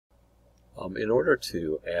In order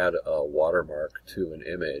to add a watermark to an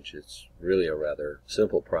image, it's really a rather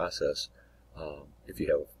simple process. If you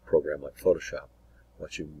have a program like Photoshop,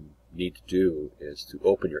 what you need to do is to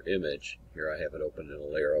open your image. Here I have it open in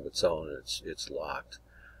a layer of its own, and it's locked.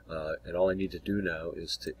 And all I need to do now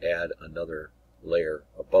is to add another layer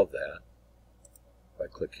above that. If I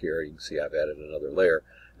click here, you can see I've added another layer.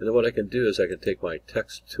 And then what I can do is I can take my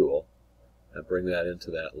text tool and bring that into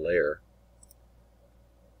that layer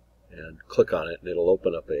and click on it, and it'll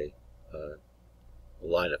open up a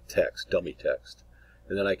line of text, dummy text.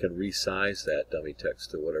 And then I can resize that dummy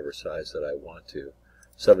text to whatever size that I want to.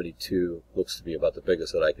 72 looks to be about the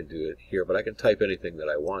biggest that I can do it here, but I can type anything that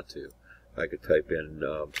I want to. I could type in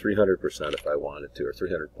 300% if I wanted to, or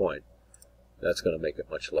 300 point. That's going to make it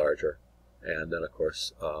much larger. And then, of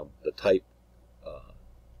course, the type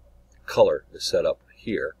color is set up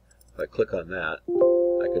here. If I click on that,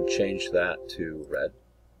 I can change that to red,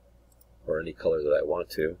 or any color that I want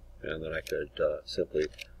to, and then I could simply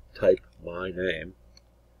type my name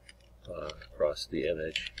across the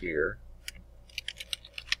image here.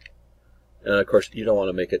 And of course, you don't want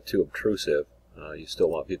to make it too obtrusive. You still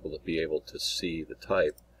want people to be able to see the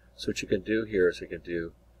type. So what you can do here is you can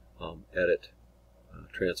do edit,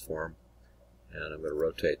 transform, and I'm going to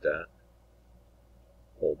rotate that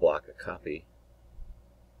whole block of copy.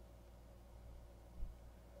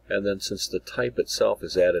 And then since the type itself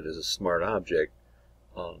is added as a smart object,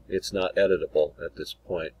 it's not editable at this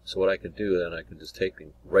point. So what I can do then, I can just take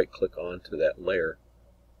and right click onto that layer.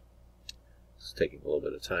 It's taking a little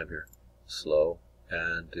bit of time here, slow,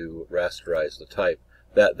 and do rasterize the type.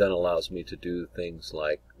 That then allows me to do things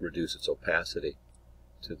like reduce its opacity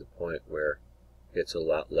to the point where it's a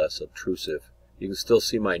lot less obtrusive. You can still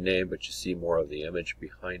see my name, but you see more of the image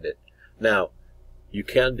behind it. Now, you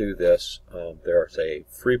can do this. There's a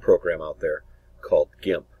free program out there called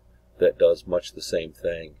GIMP that does much the same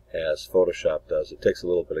thing as Photoshop does. It takes a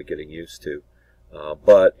little bit of getting used to.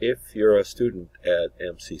 But if you're a student at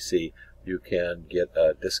MCC, you can get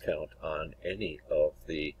a discount on any of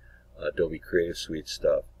the Adobe Creative Suite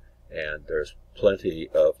stuff. And there's plenty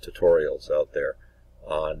of tutorials out there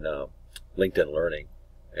on LinkedIn Learning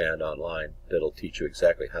and online that'll teach you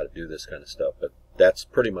exactly how to do this kind of stuff. But that's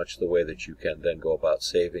pretty much the way that you can then go about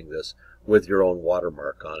saving this with your own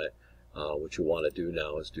watermark on it. What you want to do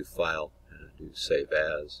now is do File and do Save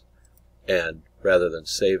As. And rather than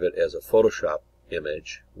save it as a Photoshop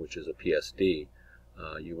image, which is a PSD,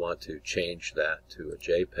 you want to change that to a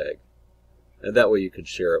JPEG. And that way you can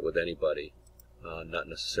share it with anybody, not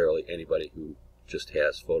necessarily anybody who just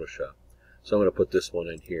has Photoshop. So I'm going to put this one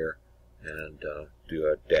in here and do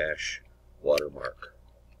a dash watermark.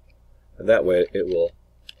 And that way it will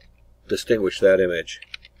distinguish that image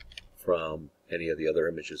from any of the other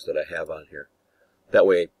images that I have on here. That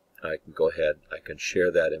way I can go ahead, I can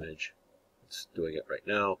share that image. It's doing it right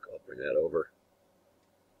now. I'll bring that over.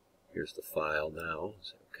 Here's the file now.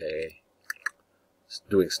 It's okay. It's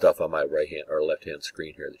doing stuff on my right hand or left hand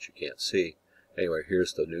screen here that you can't see. Anyway,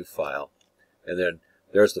 here's the new file. And then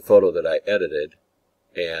there's the photo that I edited,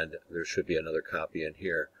 and there should be another copy in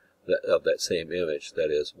here of that same image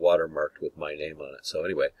that is watermarked with my name on it. So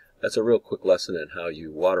anyway, that's a real quick lesson in how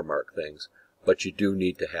you watermark things, but you do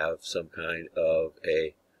need to have some kind of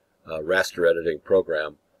a raster editing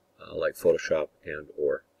program like Photoshop and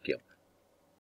or